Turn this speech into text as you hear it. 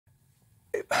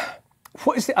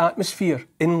What is the atmosphere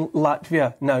in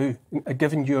Latvia now,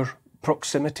 given your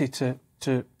proximity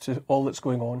to all that's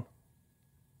going on?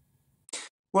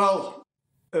 Well,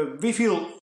 we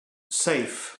feel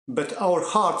safe, but our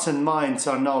hearts and minds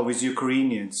are now with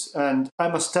Ukrainians. And I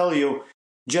must tell you,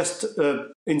 just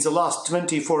in the last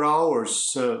 24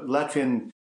 hours, Latvian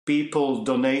people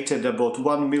donated about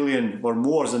 1 million or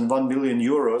more than 1 million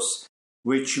euros,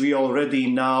 which we already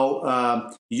now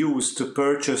use to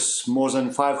purchase more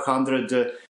than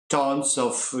 500 tons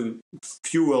of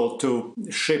fuel to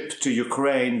ship to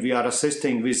Ukraine. We are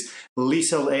assisting with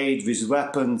lethal aid, with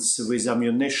weapons, with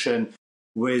ammunition,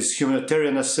 with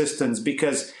humanitarian assistance,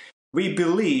 because we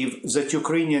believe that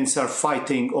Ukrainians are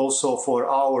fighting also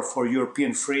for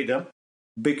European freedom.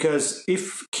 Because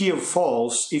if Kiev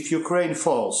falls, if Ukraine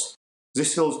falls,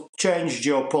 this will change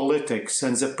geopolitics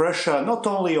and the pressure not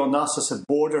only on us as a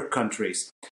border countries,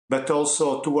 but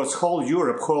also towards whole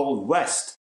Europe, whole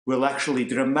West, will actually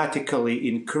dramatically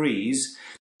increase.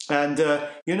 And,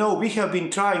 we have been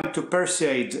trying to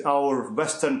persuade our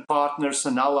Western partners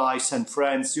and allies and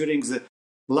friends during the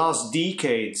last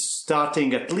decades,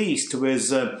 starting at least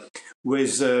with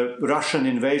Russian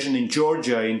invasion in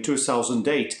Georgia in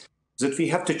 2008, that we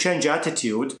have to change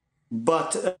attitude.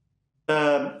 But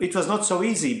it was not so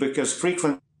easy, because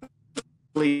frequently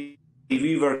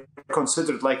we were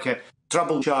considered like a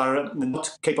troublemaker,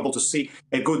 not capable to see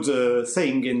a good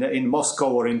thing in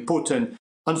Moscow or in Putin.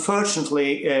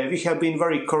 Unfortunately, we have been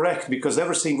very correct, because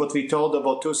everything what we told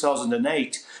about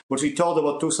 2008, what we told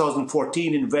about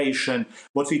 2014 invasion,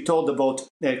 what we told about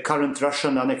current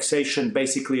Russian annexation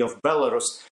basically of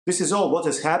Belarus, this is all what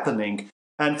is happening.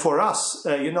 And for us,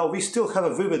 we still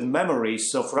have vivid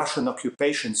memories of Russian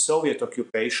occupation, Soviet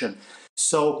occupation.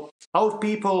 So our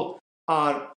people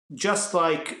are just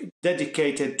like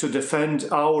dedicated to defend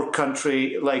our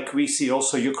country, like we see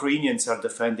also Ukrainians are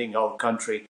defending our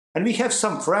country. And we have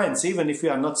some friends, even if we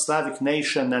are not Slavic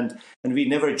nation and we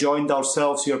never joined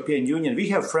ourselves European Union, we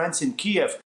have friends in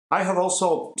Kiev. I have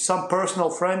also some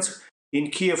personal friends in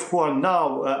Kiev who are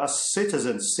now as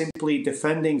citizens simply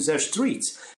defending their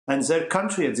streets and their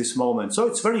country at this moment. So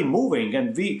it's very moving,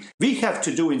 and we have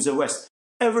to do in the West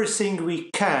everything we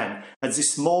can at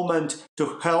this moment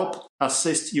to help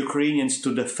assist Ukrainians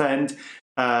to defend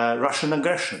Russian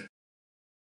aggression.